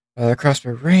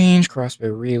 Crossbow range, crossbow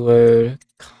reload,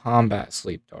 combat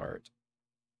sleep dart.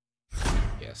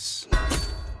 Yes.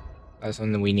 That's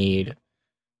something we need.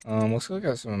 Let's look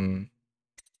at some...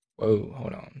 Whoa,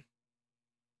 hold on.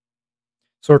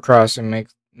 Sword crossing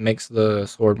makes the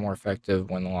sword more effective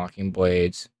when locking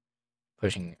blades.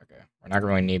 Pushing... Okay, we're not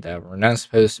going to really need that. We're not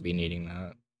supposed to be needing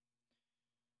that.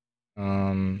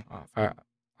 Fire,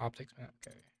 optics...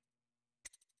 Okay.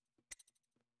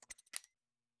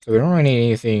 So we don't really need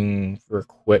anything for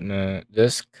equipment.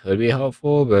 This could be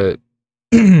helpful, but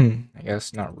I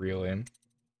guess not really.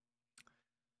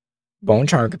 Bone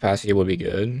charm capacity would be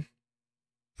good.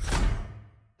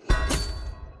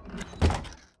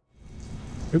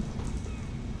 Oop.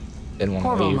 Didn't want to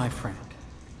Corvo, leave. my friend,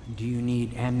 do you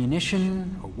need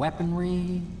ammunition or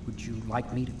weaponry? Would you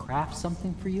like me to craft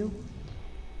something for you?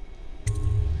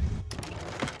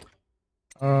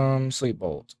 Sleep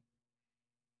bolt.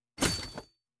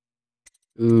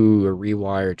 Ooh, a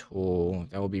rewire tool.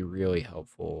 That would be really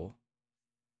helpful.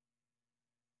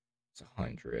 It's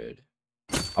 100.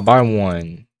 I'll buy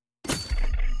one.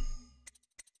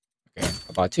 Okay,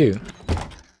 I'll buy two. I'm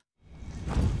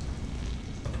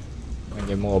gonna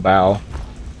give him a little bow.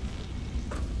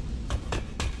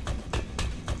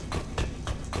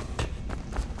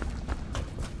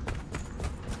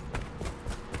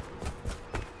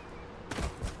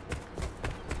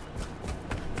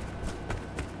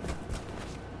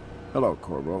 Hello,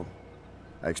 Corvo.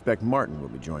 I expect Martin will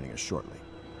be joining us shortly.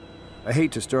 I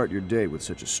hate to start your day with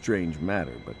such a strange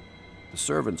matter, but the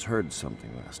servants heard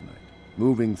something last night,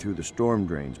 moving through the storm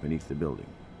drains beneath the building.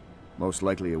 Most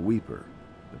likely a weeper,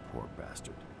 the poor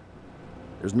bastard.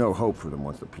 There's no hope for them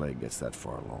once the plague gets that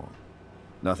far along.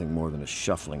 Nothing more than a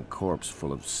shuffling corpse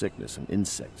full of sickness and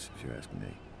insects, if you ask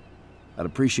me. I'd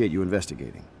appreciate you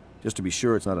investigating, just to be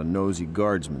sure it's not a nosy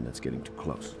guardsman that's getting too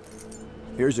close.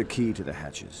 Here's a key to the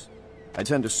hatches. I'd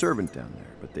send a servant down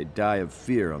there, but they'd die of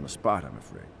fear on the spot, I'm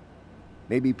afraid.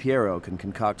 Maybe Piero can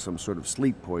concoct some sort of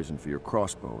sleep poison for your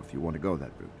crossbow if you want to go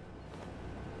that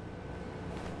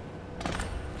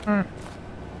route.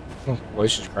 Oh,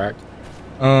 voice is cracked.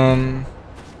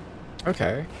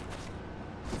 Okay.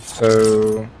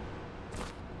 So...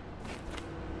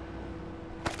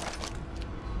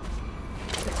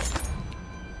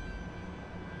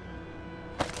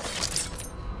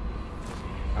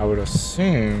 I would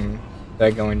assume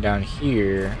that going down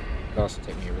here could also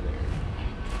take me over there.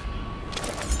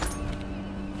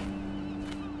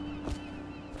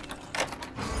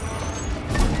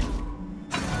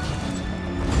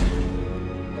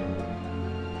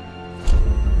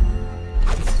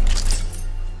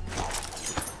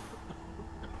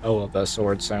 I love that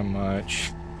sword so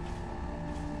much.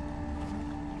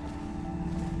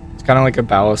 It's kind of like a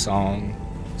ballad song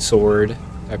sword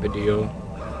type of deal.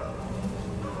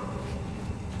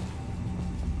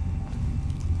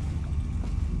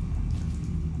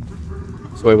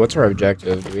 So wait, what's our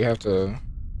objective? Do we have to...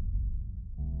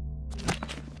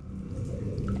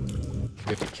 We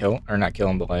have to kill... Or not kill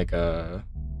him, but like,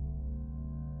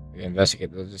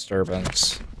 investigate the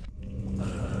disturbance.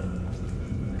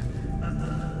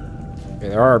 Okay,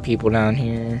 there are people down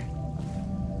here.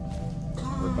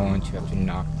 We're going to have to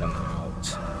knock them out.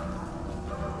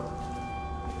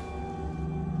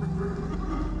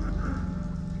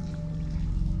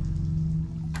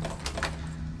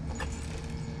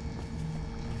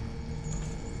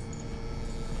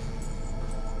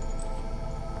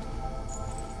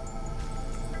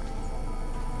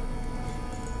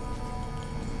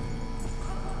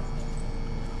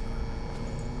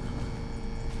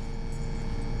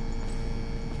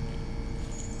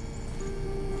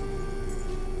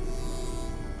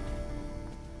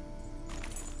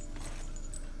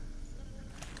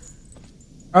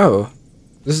 Oh,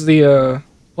 this is the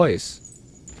place.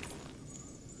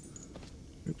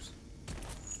 Oops.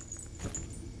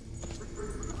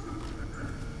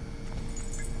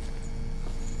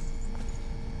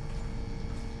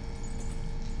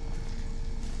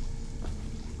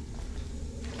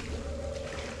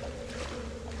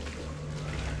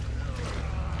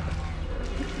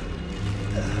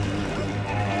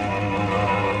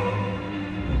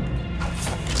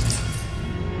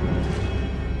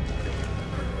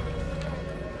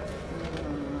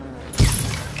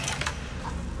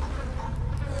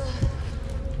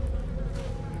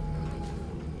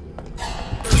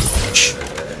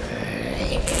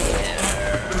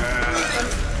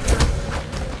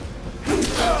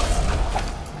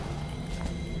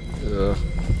 Ugh.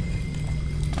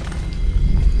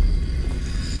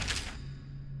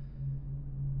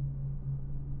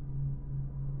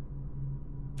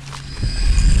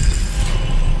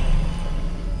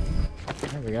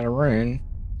 Alright, we got a rune.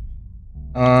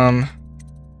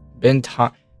 Bin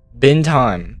time. Bin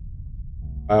time.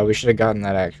 We should have gotten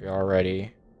that actually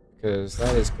already, because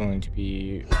that is going to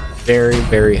be very,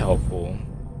 very helpful.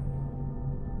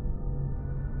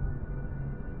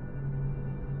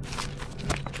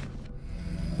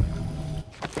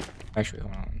 Actually,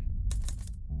 hold on.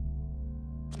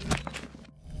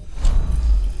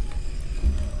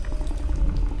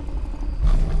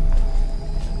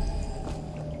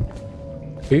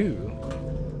 Ooh.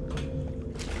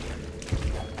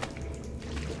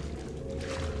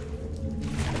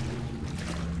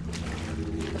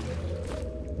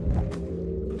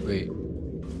 Wait.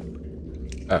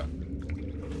 Oh.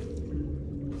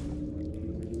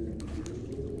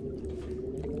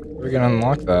 We're gonna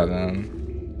unlock that then.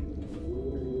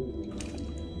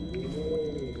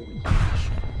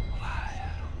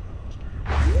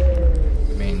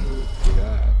 I mean, do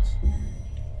that.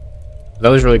 That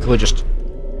was really cool. Just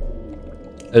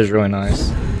that was really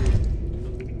nice.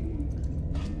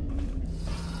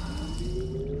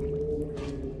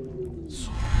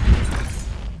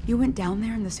 You went down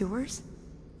there in the sewers?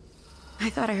 I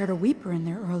thought I heard a weeper in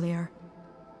there earlier.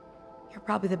 You're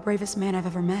probably the bravest man I've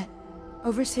ever met.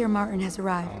 Overseer Martin has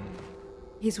arrived.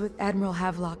 He's with Admiral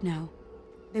Havelock now.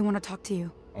 They want to talk to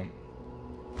you.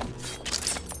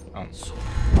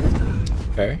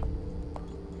 Okay.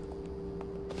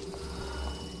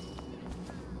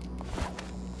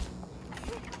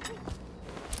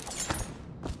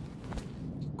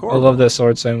 I love this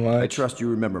sword so much. I trust you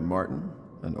remember Martin,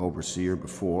 an overseer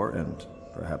before, and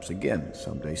perhaps again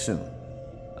someday soon.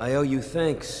 I owe you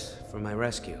thanks for my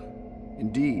rescue.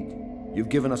 Indeed. You've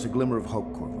given us a glimmer of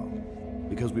hope, Corvo.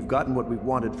 Because we've gotten what we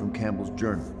wanted from Campbell's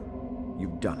journal.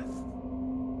 You've done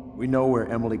it. We know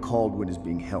where Emily Caldwin is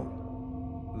being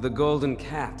held. The Golden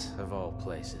Cat, of all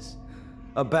places.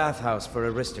 A bathhouse for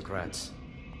aristocrats.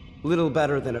 Little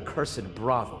better than a cursed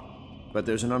brothel. But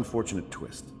there's an unfortunate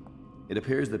twist. It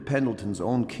appears that Pendleton's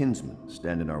own kinsmen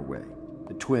stand in our way.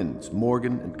 The twins,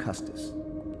 Morgan and Custis.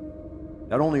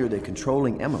 Not only are they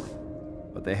controlling Emily,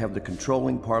 but they have the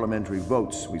controlling parliamentary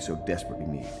votes we so desperately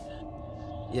need.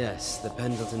 Yes, the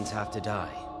Pendletons have to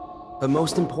die. But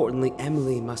most importantly,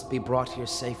 Emily must be brought here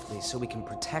safely so we can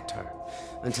protect her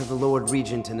until the Lord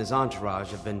Regent and his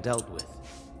entourage have been dealt with.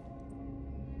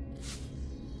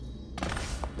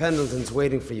 Pendleton's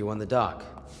waiting for you on the dock.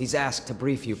 He's asked to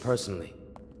brief you personally.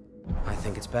 I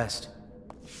think it's best.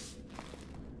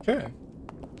 Okay.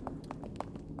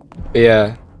 But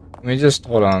yeah, let me just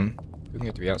hold on. We can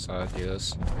get to be outside to do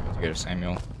this. We have to go to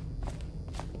Samuel.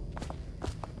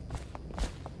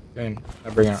 Okay, I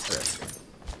bring out the rest.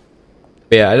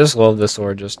 But yeah, I just love this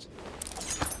sword. Just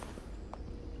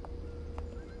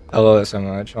I love it so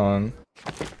much.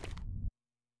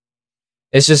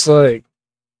 It's just like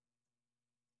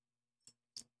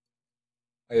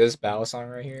this battle song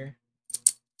right here.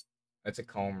 It's a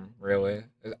comb, really.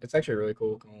 It's actually a really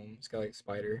cool comb. It's got like a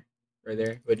spider right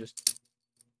there, but just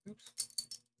oops.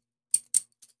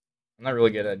 I'm not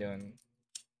really good at doing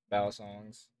battle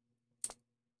songs.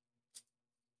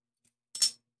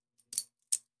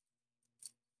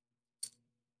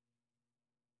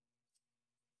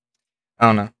 I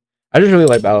don't know. I just really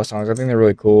like battle songs. I think they're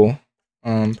really cool.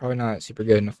 Probably not super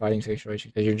good in a fighting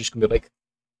situation because you're just gonna be like,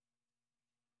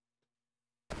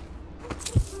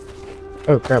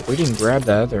 oh crap, we didn't grab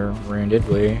that other rune, did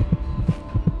we?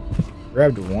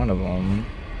 Grabbed one of them.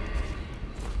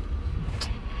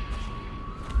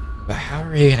 But how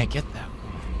are you gonna get that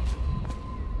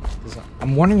one? 'Cause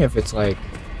I'm wondering if it's like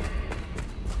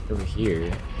over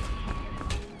here.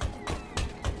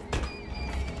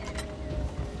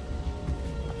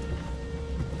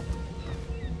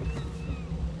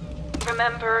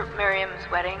 Remember Miriam's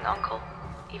wedding, Uncle?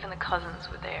 Even the cousins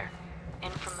were there,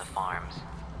 in from the farms.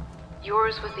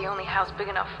 Yours was the only house big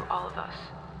enough for all of us.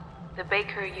 The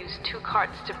baker used 2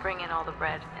 carts to bring in all the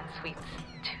bread and sweets.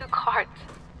 2 carts!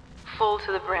 Full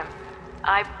to the brim.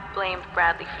 I blamed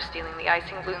Bradley for stealing the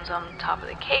icing balloons on top of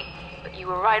the cake, but you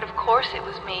were right, of course it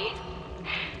was me.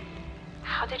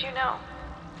 How did you know?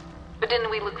 But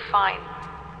didn't we look fine?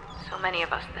 So many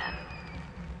of us then.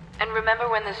 And remember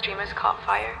when the streamers caught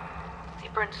fire? They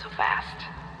burned so fast.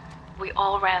 We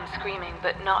all ran screaming,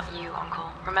 but not you,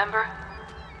 Uncle. Remember?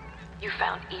 You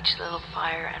found each little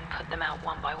fire and put them out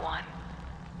one by one.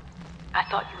 I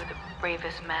thought you were the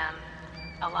bravest man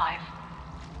alive.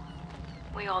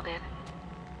 We all did.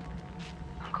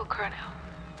 Uncle Colonel.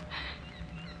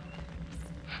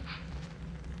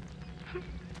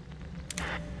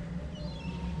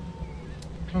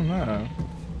 Oh no.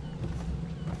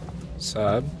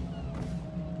 Sad.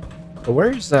 But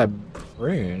where's that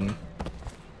rune?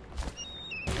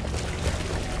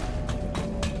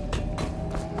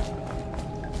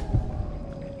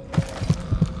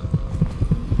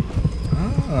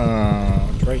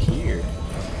 Oh, it's right here.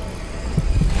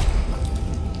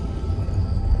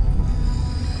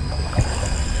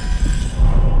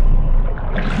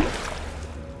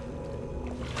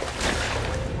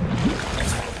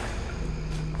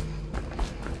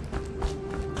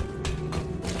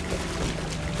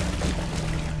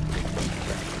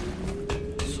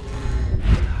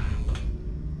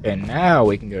 And now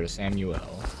we can go to Samuel.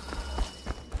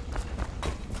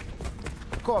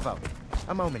 Corvo,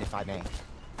 a moment if I may.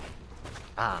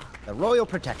 Ah, the Royal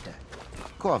Protector.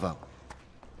 Corvo,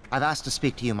 I've asked to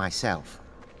speak to you myself.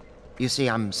 You see,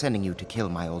 I'm sending you to kill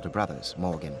my older brothers,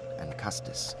 Morgan and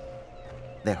Custis.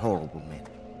 They're horrible men.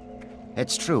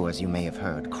 It's true, as you may have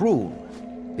heard, cruel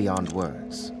beyond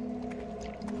words.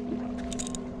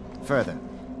 Further,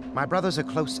 my brothers are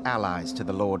close allies to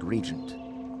the Lord Regent,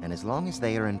 and as long as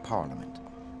they are in Parliament,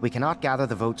 we cannot gather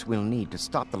the votes we'll need to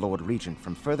stop the Lord Regent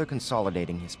from further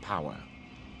consolidating his power.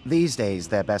 These days,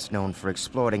 they're best known for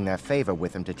exploiting their favor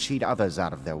with him to cheat others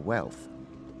out of their wealth.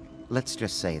 Let's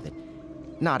just say that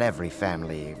not every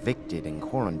family evicted and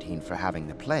quarantined for having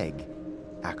the plague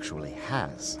actually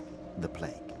has the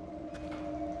plague.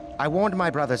 I warned my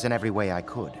brothers in every way I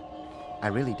could. I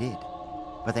really did.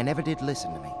 But they never did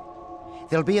listen to me.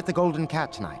 They'll be at the Golden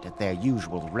Cat tonight at their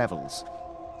usual revels.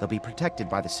 They'll be protected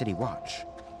by the City Watch,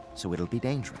 so it'll be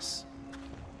dangerous.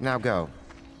 Now go.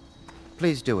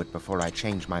 Please do it before I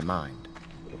change my mind.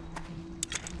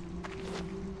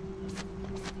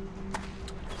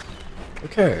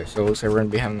 Okay, so it looks like we're gonna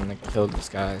be having to kill this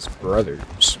guy's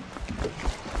brothers.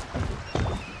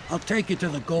 I'll take you to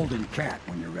the Golden Cat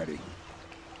when you're ready.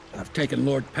 I've taken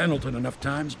Lord Pendleton enough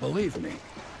times, believe me.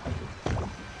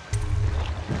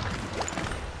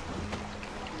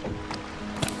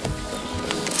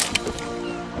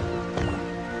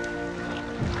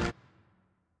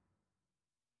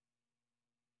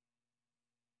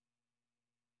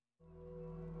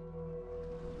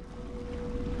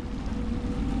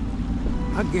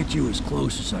 I'll get you as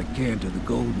close as I can to the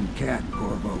Golden Cat,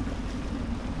 Corvo.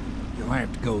 You'll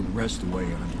have to go the rest of the way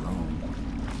on your own.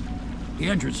 The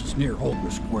entrance is near Holger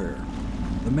Square.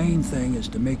 The main thing is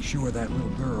to make sure that little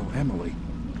girl, Emily,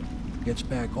 gets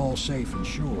back all safe and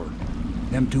sure.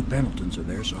 Them 2 Pendletons are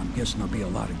there, so I'm guessing there'll be a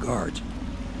lot of guards.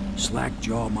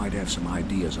 Slackjaw might have some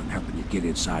ideas on helping you get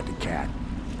inside the cat,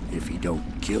 if he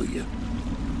don't kill you.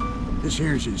 This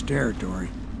here's his territory.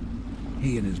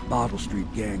 He and his Bottle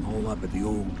Street gang hole up at the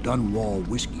old Dunwall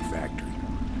whiskey factory.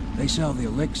 They sell the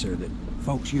elixir that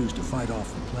folks use to fight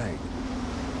off the plague.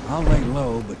 I'll lay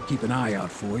low, but keep an eye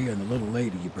out for you and the little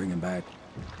lady you bring him back.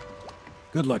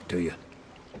 Good luck to you.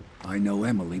 I know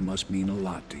Emily must mean a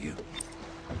lot to you.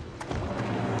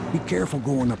 Be careful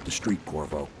going up the street,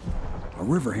 Corvo. A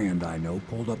river hand I know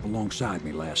pulled up alongside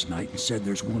me last night and said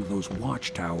there's one of those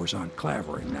watchtowers on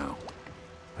Clavering now.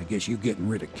 I guess you getting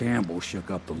rid of Campbell shook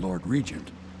up the Lord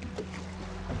Regent.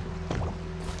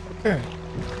 Okay.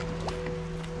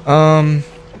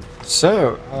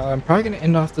 So, I'm probably gonna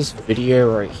end off this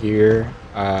video right here.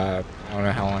 I don't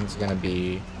know how long it's gonna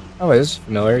be. Oh, this is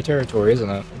familiar territory, isn't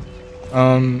it?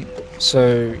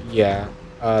 So, yeah.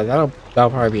 That'll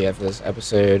probably be it for this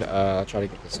episode. I'll try to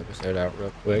get this episode out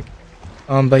real quick.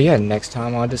 But yeah, next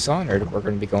time on Dishonored, we're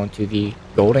gonna be going to the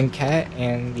Golden Cat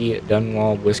and the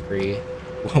Dunwall Whiskey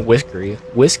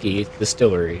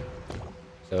Distillery.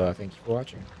 So thank you for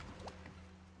watching.